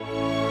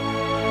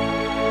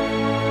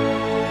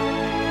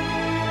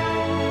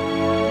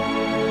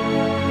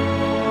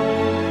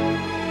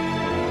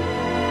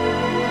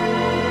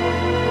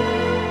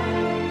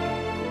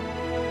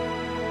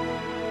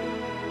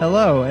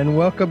Hello, and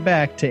welcome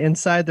back to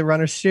Inside the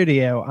Runner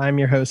Studio. I'm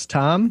your host,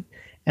 Tom,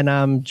 and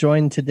I'm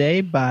joined today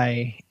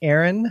by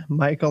Aaron,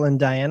 Michael, and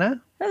Diana.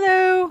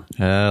 Hello.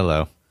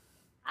 Hello.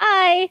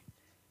 Hi.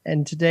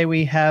 And today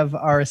we have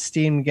our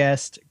esteemed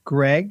guest,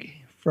 Greg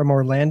from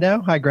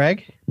Orlando. Hi,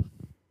 Greg.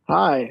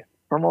 Hi,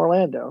 from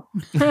Orlando.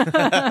 Well,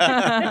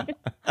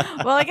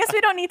 I guess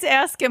we don't need to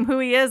ask him who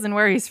he is and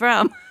where he's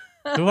from.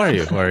 Who are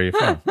you? Where are you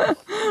from?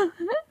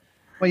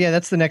 Well, yeah,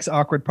 that's the next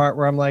awkward part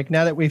where I'm like,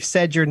 now that we've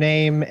said your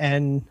name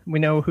and we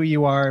know who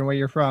you are and where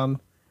you're from,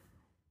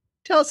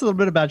 tell us a little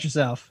bit about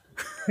yourself.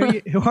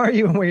 Who are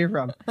you and where you're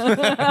from?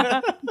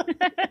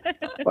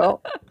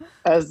 Well,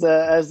 as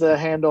the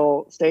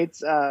handle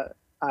states, I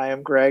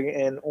am Greg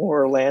in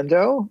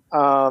Orlando.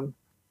 I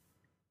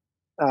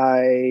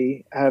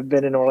have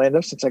been in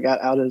Orlando since I got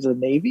out of the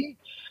Navy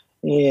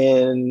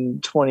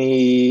in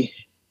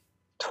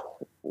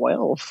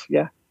 2012.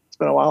 Yeah, it's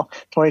been a while.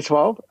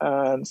 2012.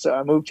 And so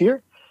I moved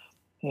here.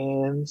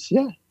 And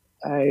yeah,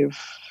 I've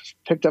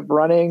picked up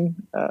running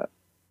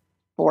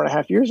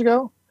 4.5 years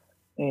ago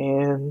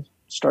and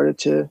started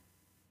to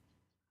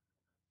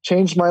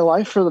change my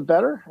life for the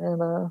better.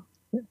 And I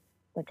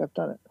think I've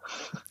done it.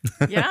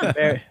 Yeah.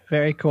 Very,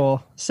 very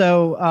cool.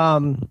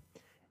 So,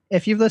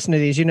 if you've listened to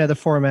these, you know the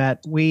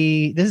format.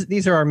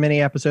 These are our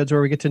mini episodes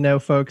where we get to know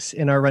folks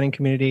in our running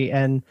community,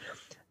 and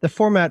the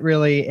format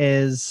really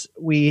is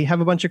we have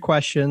a bunch of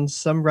questions,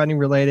 some running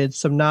related,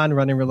 some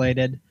non-running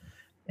related,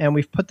 and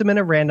we've put them in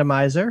a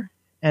randomizer.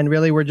 And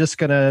really, we're just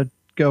gonna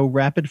go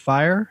rapid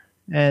fire,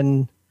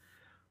 and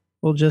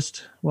we'll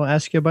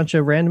ask you a bunch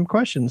of random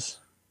questions.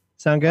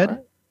 Sound good? All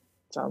right.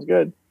 Sounds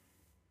good.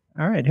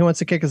 All right. Who wants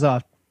to kick us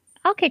off?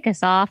 I'll kick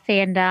us off.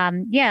 And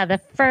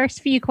the first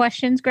few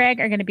questions,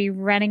 Greg, are going to be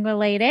running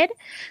related.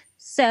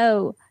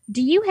 So,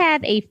 do you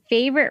have a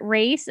favorite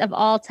race of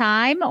all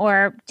time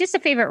or just a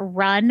favorite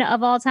run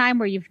of all time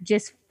where you've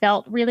just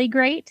felt really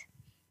great?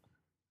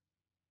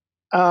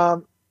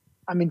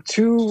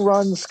 Two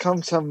runs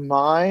come to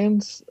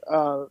mind.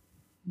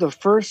 The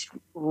first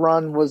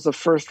run was the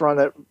first run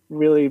that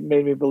really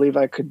made me believe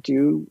I could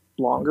do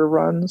longer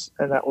runs.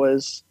 And that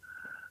was,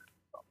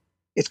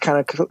 it's kind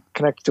of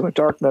connected to a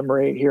dark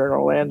memory here in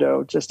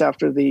Orlando. Just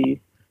after the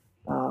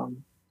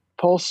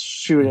Pulse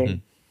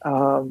shooting,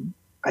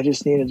 I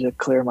just needed to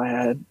clear my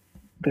head.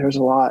 There's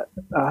a lot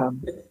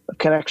of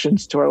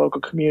connections to our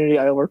local community.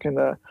 I work in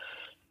the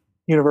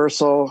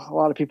Universal. A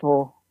lot of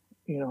people,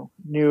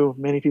 knew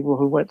many people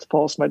who went to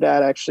Pulse. My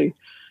dad actually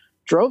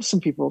drove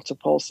some people to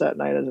Pulse that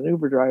night as an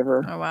Uber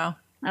driver. Oh, wow.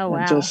 Oh,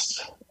 wow.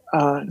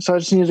 So I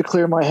just needed to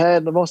clear my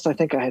head. The most I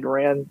think I had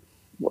ran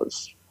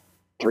was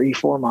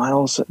 3-4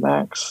 miles at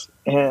max.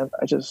 And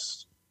I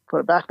just put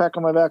a backpack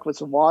on my back with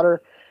some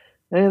water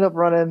and ended up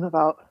running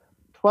about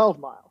 12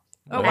 miles.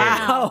 Oh,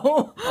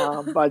 wow.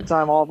 By the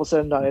time all of a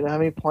sudden I didn't have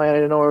any plan. I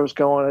didn't know where I was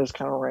going. I just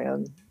kind of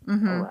ran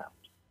around.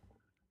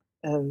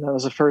 And that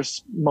was the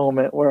first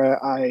moment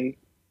where I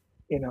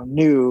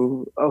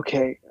knew,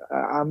 okay,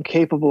 I'm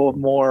capable of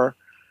more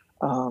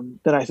than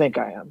I think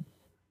I am.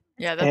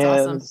 Yeah, that's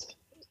awesome.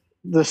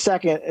 The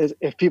second is,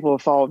 if people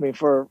have followed me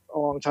for a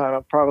long time,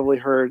 I've probably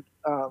heard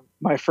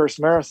my first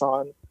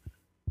marathon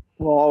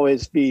will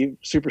always be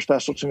super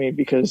special to me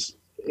because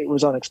it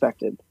was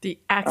unexpected. The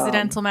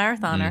accidental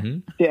marathoner.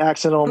 Mm-hmm. The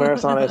accidental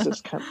marathon has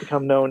just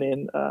become known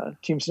in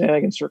Team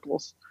Shenanigans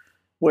circles,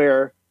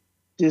 where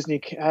Disney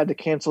had to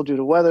cancel due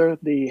to weather.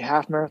 The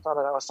half marathon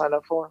that I was signed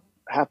up for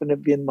happened to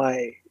be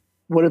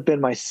would have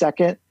been my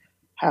second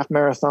half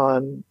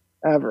marathon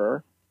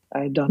ever.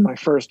 I had done my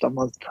first a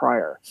month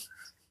prior.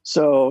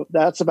 So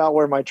that's about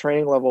where my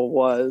training level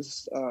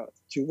was,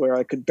 to where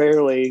I could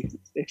barely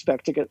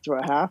expect to get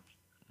through a half.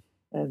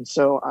 And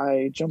so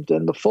I jumped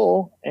in the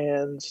full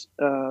and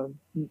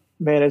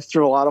managed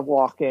through a lot of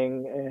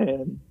walking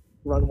and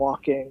run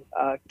walking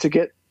to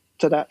get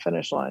to that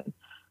finish line.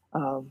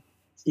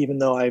 Even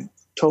though I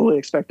totally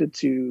expected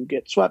to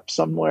get swept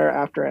somewhere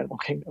after Animal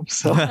Kingdom.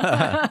 So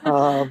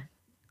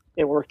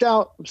it worked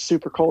out. It was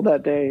super cold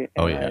that day.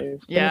 And I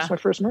finished my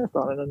first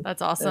marathon.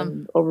 That's awesome.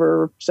 In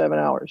over 7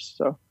 hours.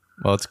 So.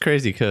 Well, it's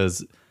crazy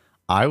because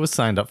I was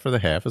signed up for the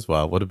half as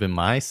well. Would have been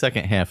my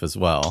second half as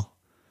well.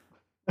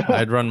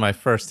 I'd run my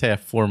first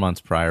half 4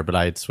 months prior, but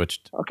I had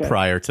switched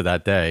prior to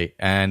that day,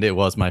 and it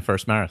was my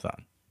first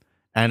marathon.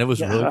 And it was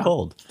really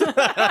cold.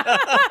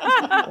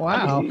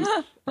 Wow.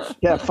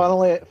 Yeah,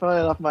 funnily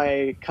enough,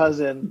 my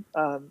cousin,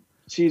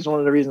 she's one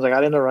of the reasons I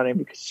got into running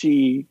because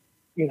she,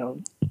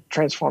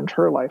 transformed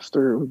her life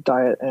through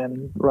diet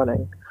and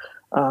running.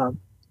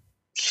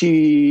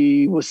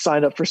 She was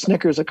signed up for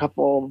Snickers a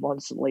couple of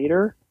months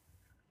later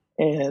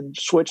and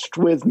switched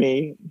with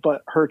me,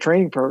 but her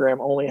training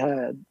program only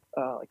had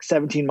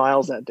 17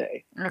 miles that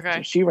day. Okay.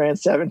 So she ran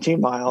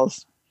 17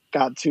 miles,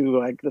 got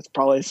to that's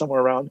probably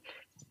somewhere around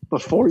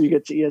before you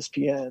get to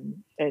ESPN.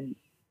 And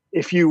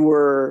if you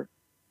were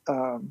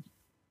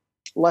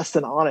less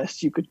than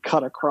honest, you could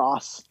cut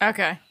across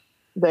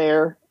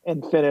there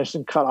and finish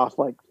and cut off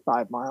 5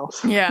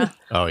 miles. Yeah.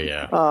 Oh,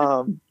 yeah.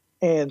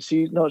 And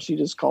she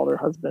just called her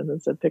husband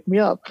and said, "Pick me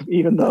up,"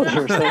 even though they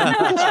were saying,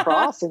 "Just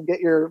cross and get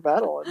your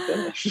medal and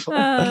finish."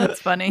 That's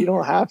funny. You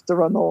don't have to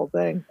run the whole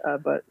thing.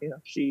 But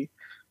she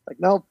like,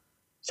 nope,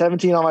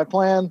 17 on my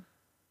plan.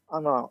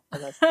 I'm out.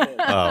 And that's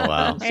Oh,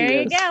 wow.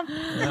 There you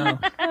go.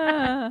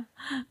 Wow.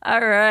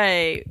 All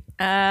right.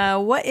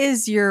 What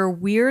is your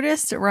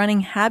weirdest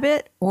running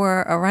habit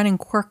or a running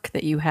quirk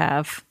that you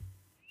have?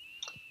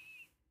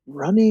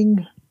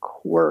 Running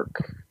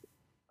quirk.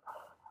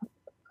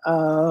 I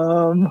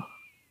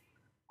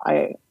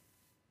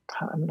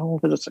don't know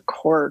if it's a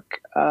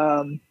quirk.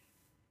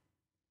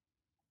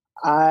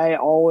 I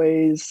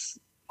always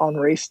on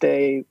race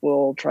day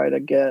will try to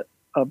get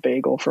a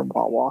bagel from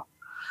Wawa.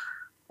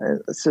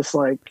 And it's just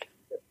like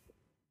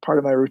part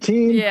of my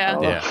routine.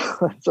 Yeah.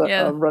 It's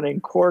a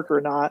running quirk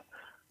or not.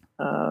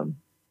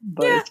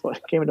 But it's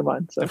what came into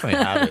mind. So. Definitely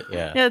a habit,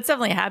 yeah. Yeah, it's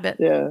definitely a habit.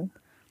 Yeah.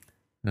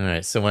 All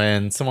right. So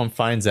when someone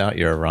finds out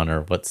you're a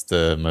runner, what's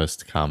the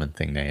most common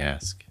thing they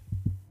ask?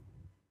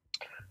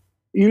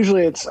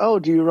 Usually it's, "Oh,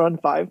 do you run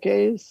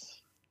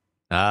 5Ks?"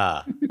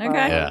 Ah,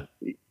 Okay.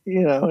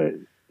 yeah.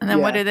 And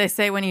then what do they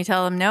say when you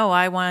tell them, "No,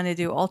 I want to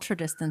do ultra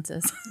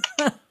distances"?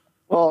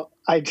 Well,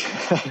 I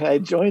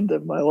joined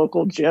my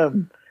local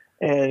gym,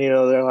 and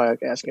they're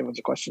like asking a bunch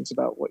of questions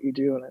about what you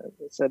do, and I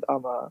said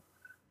I'm an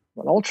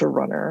ultra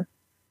runner,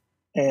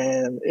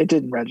 and it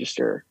didn't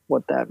register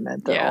what that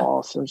meant at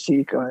all. So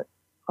she going,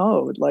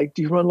 "Oh, like,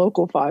 do you run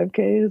local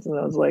 5Ks?" And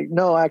I was like,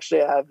 "No,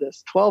 actually, I have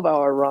this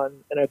 12-hour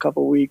run in a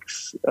couple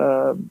weeks.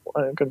 I'm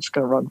just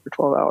going to run for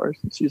 12 hours."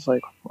 And she's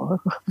like, "What?"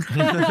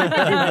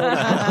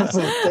 That's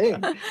a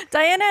thing.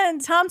 Diana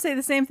and Tom say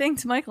the same thing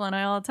to Michael and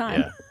I all the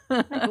time. Yeah.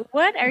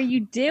 What are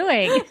you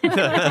doing?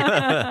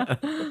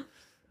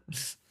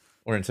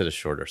 We're into the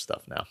shorter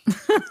stuff now.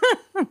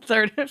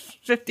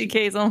 50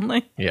 Ks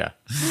only. Yeah.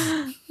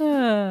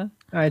 All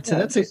right, so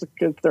that's just a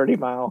good 30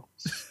 mile.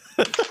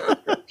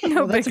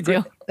 No big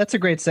deal. That's a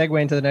great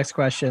segue into the next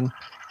question.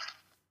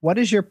 What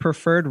is your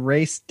preferred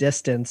race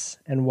distance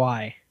and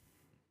why?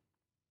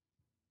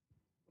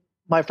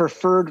 My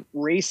preferred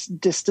race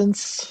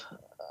distance.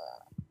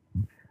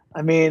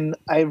 I mean,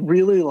 I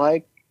really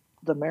like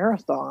the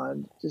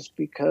marathon just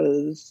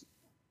because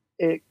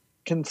it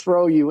can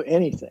throw you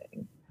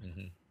anything.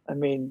 Mm-hmm. I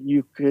mean,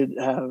 you could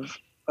have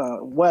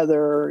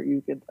weather.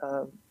 You could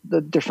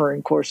the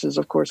differing courses,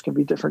 of course, can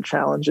be different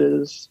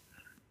challenges.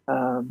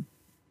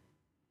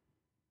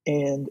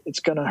 And it's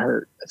going to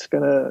hurt. There's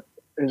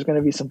going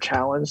to be some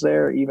challenge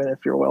there, even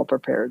if you're well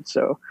prepared.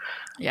 So,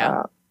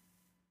 Yeah.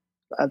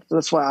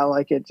 That's why I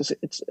like it. Just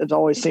it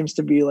always seems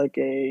to be like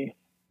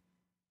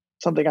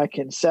something I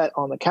can set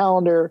on the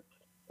calendar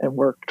and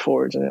work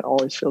towards, and it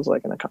always feels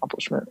like an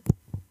accomplishment.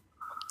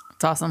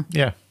 It's awesome.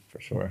 Yeah,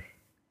 for sure.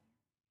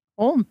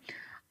 Oh,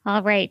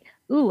 all right.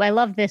 Ooh, I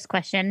love this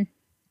question.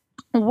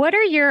 What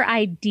are your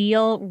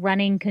ideal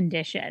running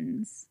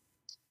conditions?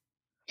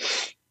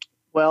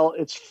 Well,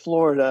 it's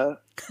Florida.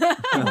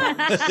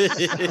 I was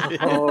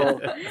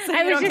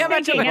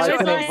just thinking, I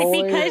was like,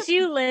 because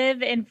you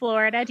live in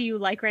Florida, do you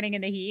like running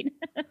in the heat?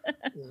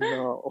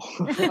 No.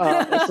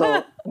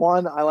 So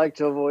one, I like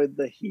to avoid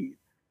the heat.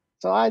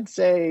 So I'd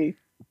say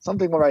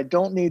something where I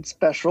don't need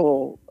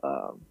special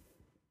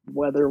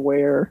weather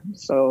wear.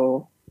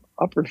 So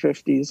upper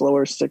 50s,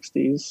 lower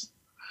 60s.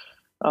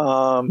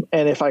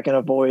 And if I can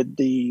avoid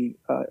the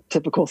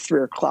typical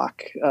 3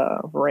 o'clock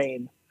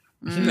rain,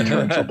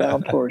 torrential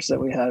downpours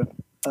that we have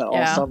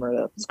all summer,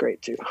 that's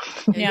great too.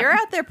 You're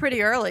out there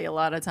pretty early a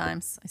lot of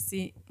times. I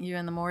see you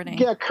in the morning.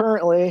 Yeah,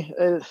 currently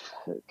it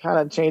kind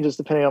of changes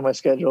depending on my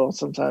schedule.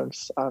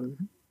 Sometimes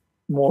I'm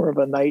more of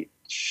a night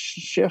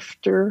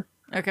shifter.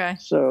 Okay.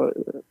 So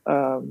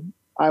I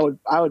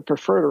would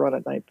prefer to run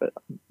at night, but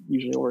I'm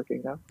usually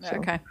working now. So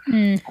Okay.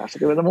 I have to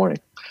do it in the morning.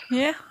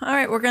 Yeah. All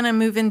right. We're going to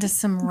move into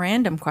some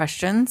random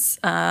questions.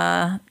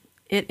 The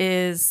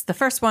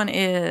first one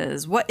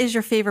is, what is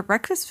your favorite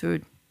breakfast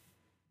food?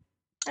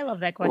 I love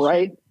that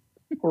question.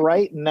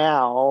 Right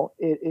now,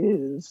 it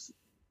is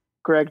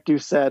Greg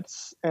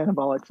Doucette's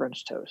anabolic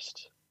French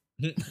toast.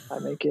 I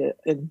make it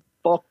in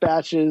bulk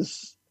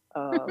batches.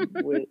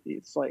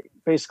 It's like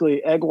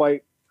basically egg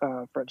white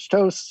French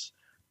toast,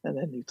 and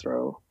then you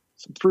throw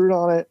some fruit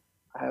on it.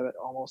 I have it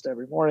almost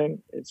every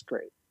morning. It's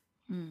great.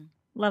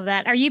 Love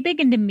that. Are you big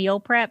into meal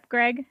prep,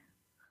 Greg?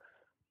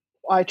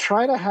 I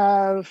try to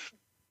have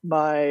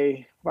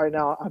right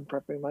now I'm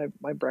prepping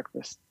my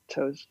breakfast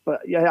toast,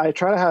 but yeah, I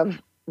try to have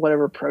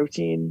whatever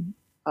protein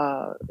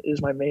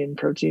is my main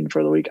protein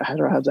for the week. I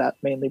try to have that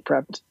mainly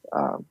prepped.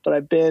 But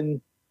I've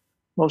been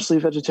mostly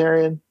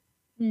vegetarian.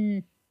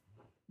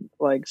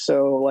 I'll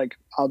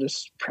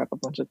just prep a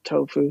bunch of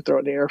tofu, throw it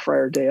in the air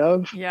fryer day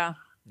of. Yeah.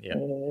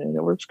 And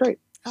it works great.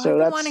 So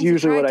that's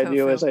usually what I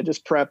do is I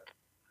just prep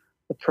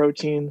the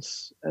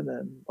proteins and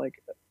then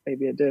like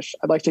maybe a dish.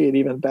 I'd like to get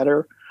even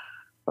better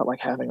about like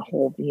having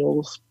whole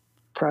meals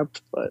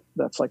prepped, but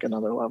that's like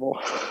another level.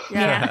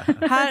 Yeah.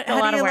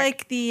 How do you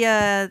like the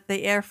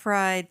air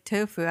fried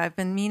tofu? I've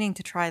been meaning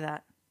to try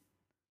that.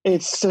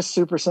 It's just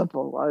super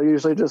simple. I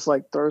usually just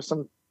like throw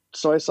some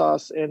soy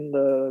sauce in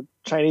the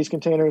Chinese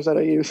containers that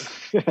I use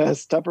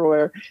as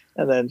Tupperware,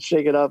 and then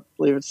shake it up,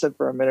 leave it sit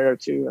for a minute or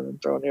two, and then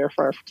throw it in the air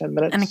fryer for 10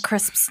 minutes. And it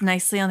crisps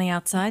nicely on the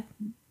outside.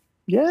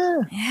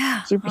 Yeah.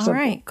 Yeah. Super All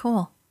simple. right,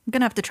 cool. I'm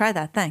going to have to try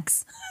that.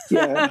 Thanks.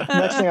 Yeah.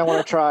 Next thing I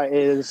want to try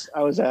is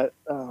I was at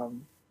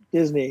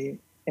Disney,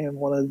 and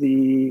one of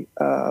the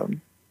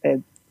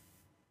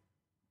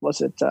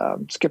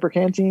Skipper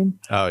Canteen?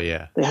 Oh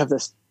yeah. They have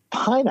this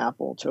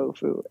pineapple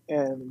tofu,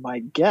 and my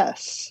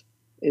guess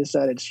is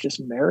that it's just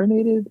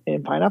marinated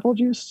in pineapple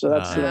juice. So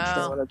that's the next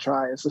thing I want to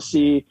try, is to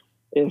see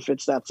if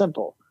it's that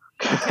simple.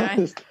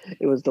 Okay.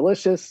 It was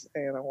delicious,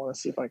 and I want to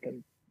see if I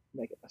can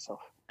make it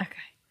myself. Okay.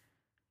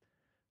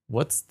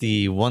 What's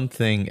the one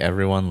thing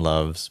everyone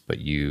loves but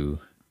you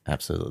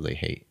absolutely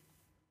hate?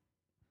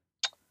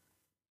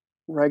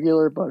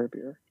 Regular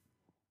butterbeer.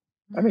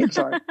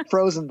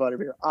 Frozen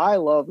butterbeer. I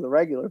love the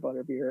regular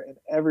butterbeer, and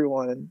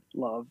everyone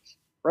loves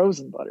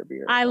frozen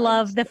butterbeer. I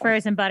love the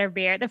frozen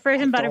butterbeer. The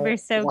frozen butterbeer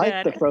is so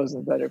good. The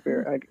frozen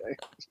butterbeer.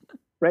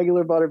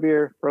 Regular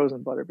butterbeer, frozen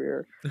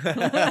butterbeer. What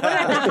about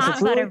the hot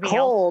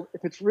butterbeer?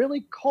 If it's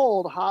really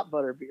cold, hot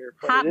butterbeer.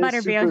 Hot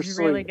butterbeer is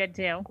really good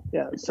too.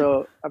 Yeah,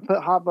 so I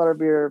put hot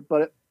butterbeer,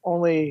 but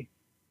only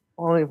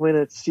when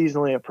it's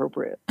seasonally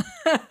appropriate.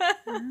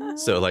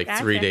 So like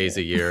Gotcha. 3 days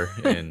a year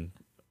in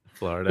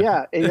Florida.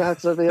 Yeah, it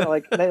has to be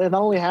like, it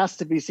not only has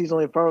to be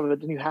seasonally appropriate,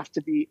 but then you have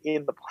to be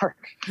in the park.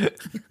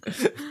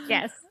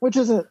 Yes. Which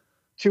isn't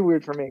too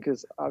weird for me,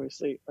 because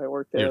obviously I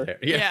work You're there. there.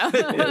 Yeah.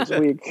 It was a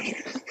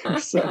week.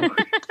 So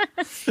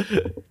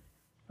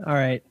All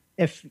right.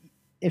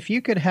 If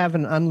you could have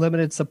an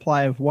unlimited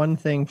supply of one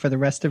thing for the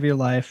rest of your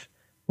life,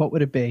 what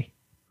would it be?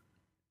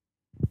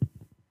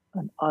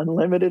 an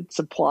unlimited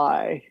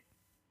supply.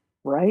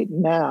 Right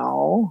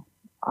now,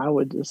 I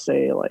would just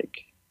say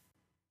like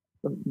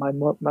my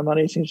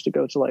money seems to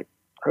go to like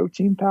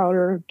protein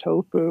powder,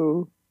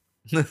 tofu,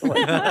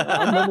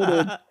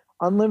 like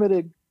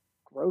unlimited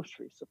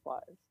grocery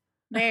supplies.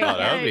 There you Oh, go.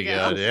 that would There be you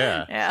go. good.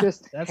 Yeah. Yeah.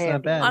 Just That's handy,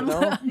 not bad. you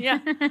know? Yeah.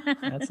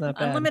 That's not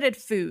bad. Unlimited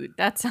food.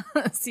 That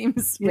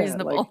seems Yeah,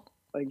 reasonable.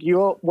 Like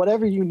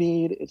whatever you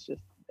need, it's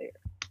just there.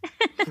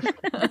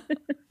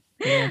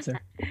 Good answer.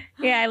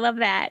 Yeah, I love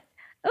that.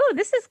 Oh,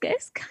 this is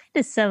it's kind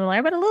of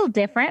similar, but a little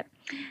different.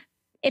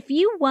 If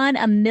you won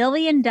 $1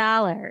 million,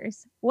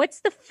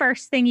 what's the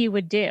first thing you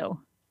would do?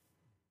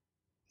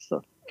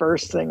 So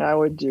first thing I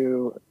would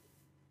do,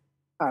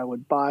 I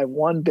would buy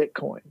one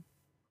Bitcoin.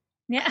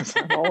 Yeah.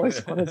 I've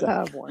always wanted to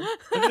have one.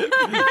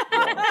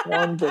 Yeah,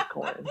 one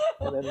Bitcoin.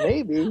 And then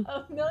maybe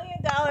 $1 million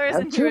have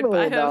and you $2 would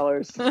buy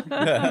million.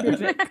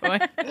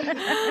 Bitcoin.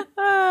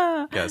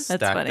 Gotta That's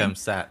stack funny. them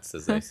sats,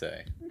 as they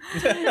say.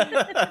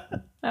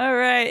 All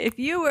right. If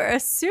you were a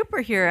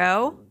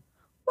superhero,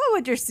 what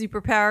would your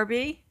superpower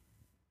be?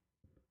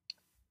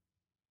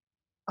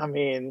 I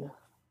mean,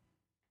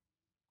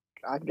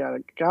 I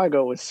gotta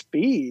go with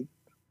speed.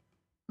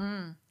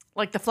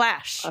 Like the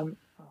Flash. I'm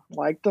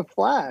like the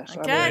Flash.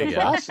 I Okay. mean,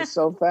 the Flash is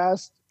so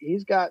fast.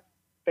 He's got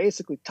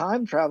basically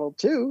time travel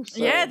too.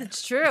 So Yeah,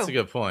 that's true. That's a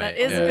good point. That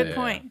is Yeah, a good yeah.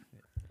 point.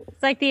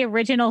 It's like the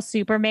original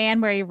Superman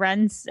where he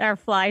runs or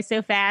flies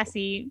so fast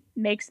he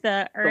makes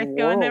the earth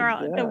go in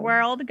the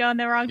world go in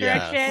the wrong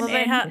Yes. direction Well,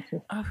 they and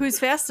who's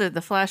faster,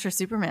 the Flash or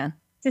Superman?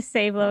 to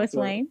save Lois That's a-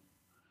 Lane.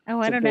 Oh,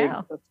 I It's a don't big-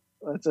 know.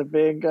 That's a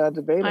big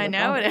debate. I in the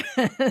know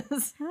comics. it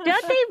is.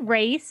 Don't they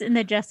race in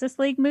the Justice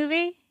League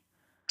movie?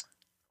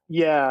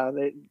 Yeah,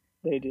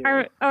 they do.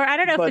 Or I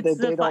don't know but if it's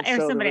they the don't or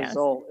show somebody the else.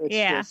 result. It's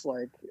Yeah. just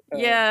like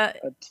Yeah.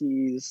 a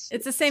tease.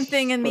 It's the same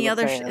thing in for the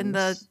other in the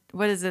fans.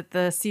 what is it,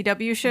 the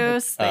CW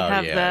shows? They Oh,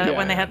 have yeah, the yeah,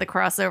 when they yeah. had the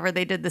crossover,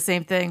 they did the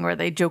same thing where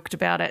they joked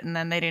about it and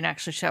then they didn't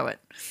actually show it.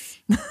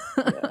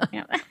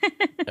 Yeah.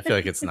 I feel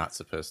like it's not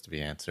supposed to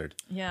be answered.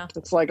 Yeah.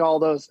 It's like all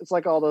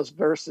those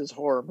versus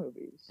horror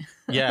movies.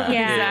 Yeah.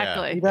 Yeah.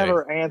 Exactly. You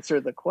never answer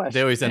the question.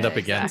 They always end up Yeah,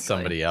 against exactly.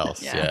 somebody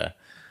else. Yeah. Yeah.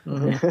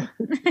 Mhm.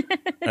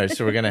 All right,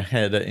 so we're gonna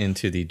head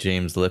into the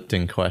James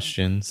Lipton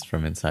questions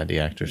from inside the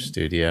Actors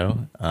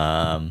Studio.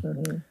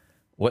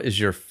 What is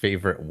your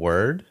favorite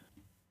word?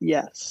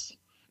 Yes.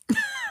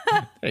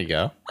 There you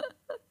go.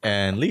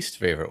 And least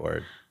favorite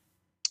word.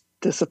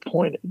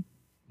 Disappointed.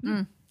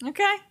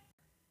 Okay.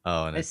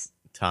 Oh, and It's-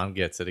 Tom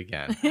gets it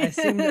again. I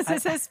assume This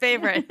is his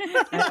favorite.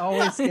 I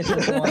always get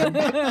this one.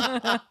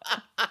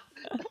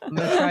 I'm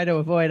gonna try to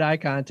avoid eye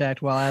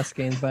contact while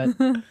asking, but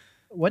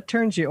what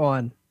turns you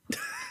on?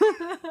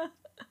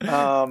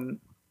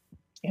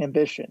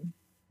 Ambition.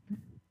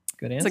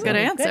 Good It's answer. a good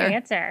answer. Good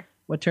answer.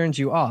 What turns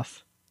you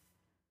off?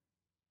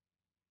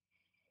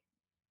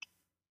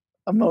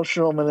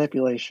 Emotional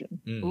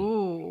manipulation. Mm.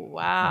 Ooh,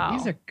 wow.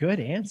 These are good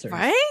answers.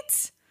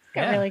 right?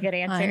 Got Yeah. really good I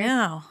answers.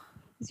 know.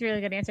 It's a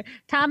really good answer.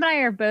 Tom and I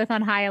are both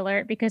on high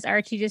alert because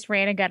Archie just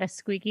ran and got a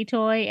squeaky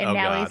toy, and Oh,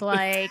 now God. he's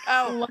like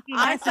Oh, looking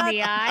I us in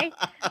the eye.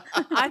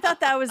 I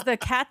thought that was the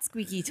cat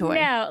squeaky toy.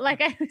 No,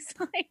 like I was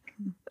like,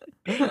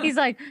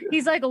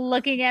 he's like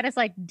looking at us,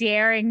 like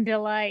daring to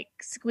like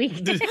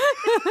squeak. Sorry,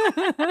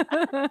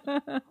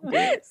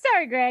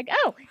 Greg.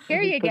 Oh,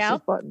 here He you pushes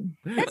go. Button.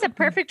 That's a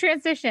perfect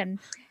transition.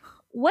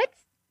 What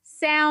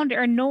sound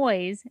or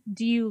noise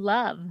do you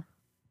love?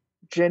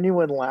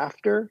 Genuine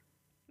laughter.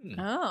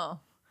 Oh.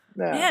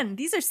 Yeah. Man,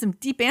 these are some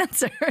deep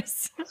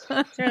answers.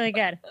 It's really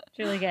good. It's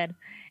really good.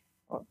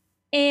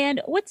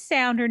 And what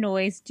sound or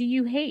noise do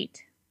you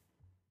hate?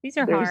 These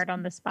are hard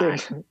on the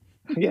spot.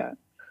 Yeah.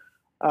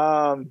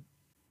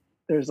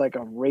 There's like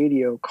a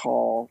radio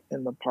call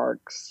in the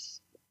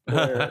parks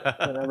where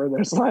whenever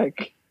there's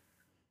like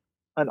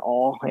an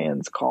all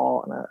hands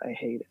call, and I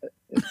hate it.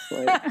 It's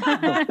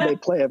like they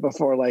play it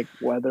before like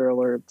weather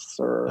alerts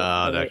or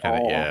that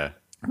kind of, yeah.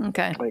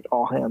 Okay. Like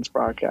all hands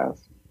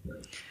broadcast.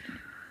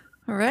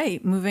 All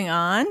right, moving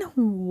on.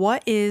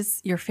 What is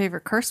your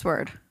favorite curse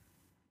word?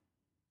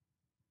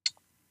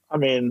 I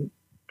mean,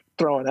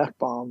 throwing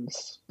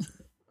F-bombs.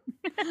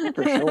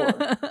 For sure.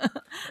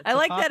 I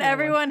like that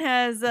everyone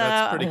has.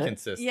 That's pretty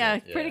consistent. Yeah,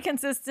 pretty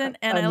consistent.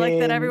 And I like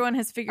that everyone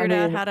has figured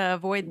out how to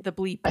avoid the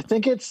bleep. I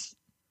think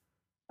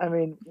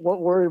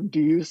what word do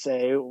you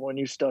say when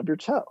you stub your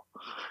toe?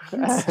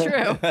 It's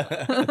true.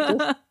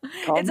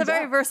 It's a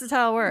very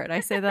versatile word. I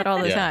say that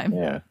all the time.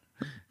 Yeah.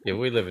 Yeah,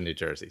 we live in New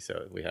Jersey,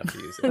 so we have to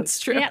use it. It's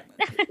true. Yep.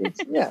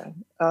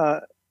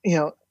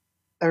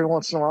 Every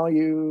once in a while,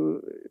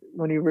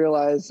 when you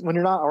realize when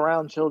you're not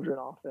around children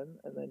often,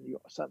 and then you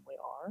suddenly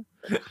are,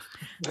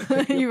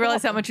 you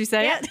realize how much you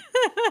say it.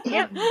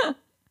 Yep.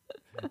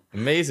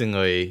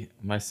 Amazingly,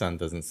 my son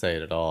doesn't say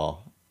it at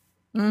all,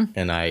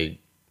 and I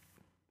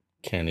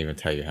can't even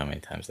tell you how many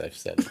times I've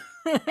said it.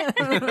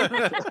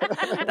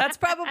 That's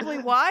probably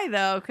why,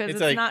 though, because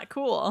it's like, not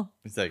cool.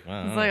 It's like,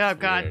 oh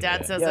god, weird.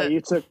 Dad says it.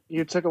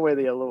 You took away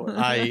the allure.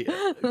 I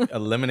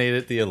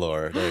eliminated the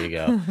allure. There you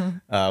go.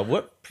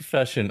 What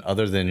profession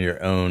other than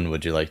your own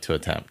would you like to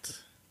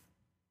attempt?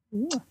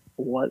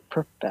 What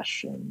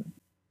profession?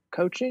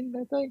 Coaching,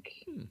 I think.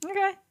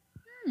 Okay.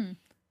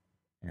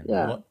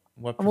 Yeah.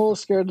 What I'm a little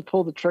scared to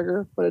pull the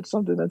trigger, but it's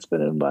something that's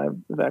been in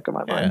the back of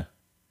my mind.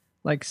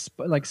 Like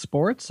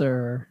sports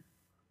or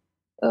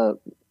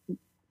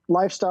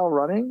lifestyle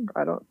running.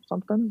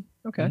 Something.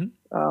 Okay.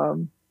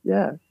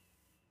 Yeah.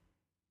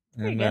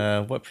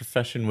 And what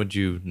profession would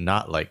you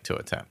not like to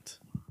attempt?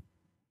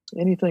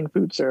 Anything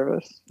food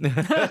service.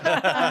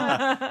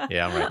 Yeah,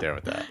 I'm right there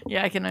with that.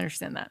 Yeah, I can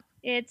understand that.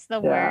 It's the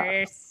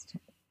worst.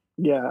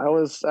 Yeah, I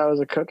was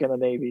a cook in the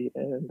Navy,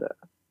 and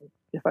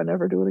if I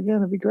never do it again,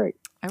 it'd be great.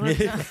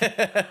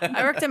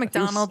 I worked at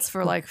McDonald's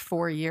for like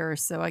 4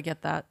 years, so I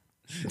get that.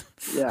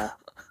 Yeah.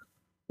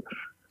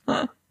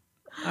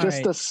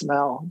 Just the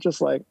smell,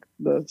 just like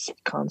the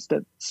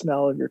constant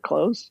smell of your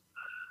clothes.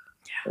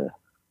 Yeah. All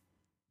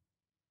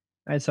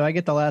right, so I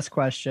get the last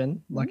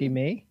question. Lucky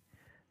me.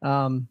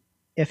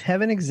 If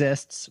heaven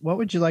exists, what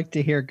would you like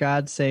to hear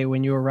God say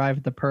when you arrive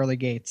at the pearly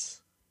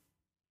gates?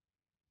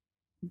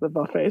 The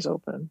buffet's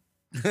open.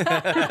 There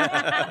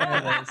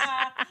it is.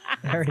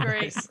 Very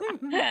great.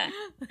 Nice.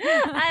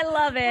 I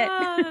love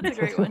it. That's a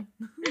great one.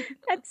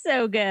 That's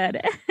so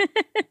good.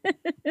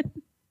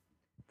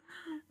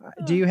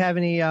 Do you have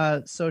any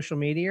social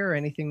media or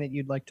anything that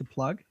you'd like to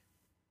plug?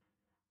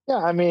 Yeah,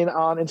 I mean,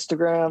 on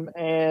Instagram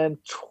and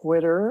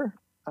Twitter,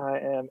 I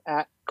am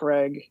at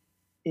Greg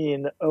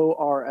in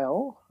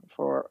ORL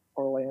for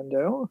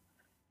Orlando.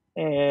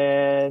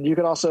 And you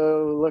can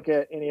also look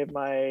at any of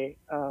my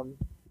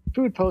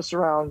food posts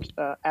around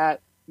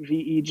at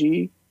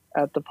VEG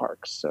at the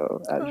parks.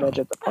 So at Veg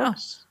at the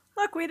Parks.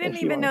 Look, we didn't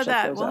even know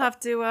that. We'll have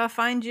to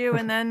find you,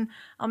 and then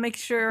I'll make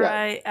sure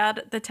I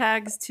add the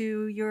tags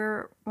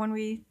to when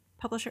we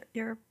publish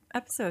your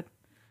episode.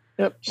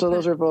 Yep. So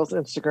those are both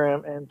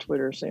Instagram and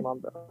Twitter. Same on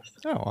both.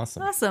 Oh,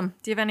 awesome. Awesome.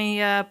 Do you have any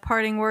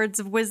parting words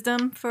of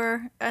wisdom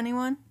for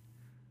anyone?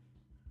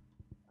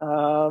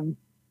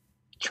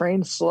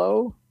 Train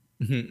slow,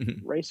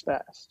 race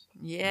fast.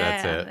 Yeah,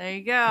 that's it. There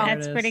you go.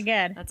 That's pretty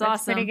good. That's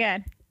awesome. Pretty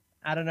good.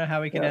 I don't know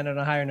how we can end on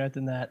a higher note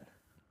than that.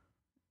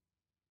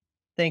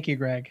 Thank you,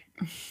 Greg.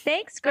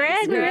 Thanks,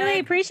 Greg. We really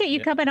appreciate you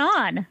coming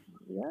on.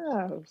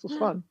 Yeah, this was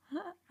fun.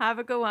 Have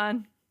a good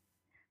one.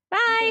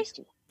 Bye.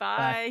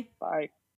 Bye. Bye.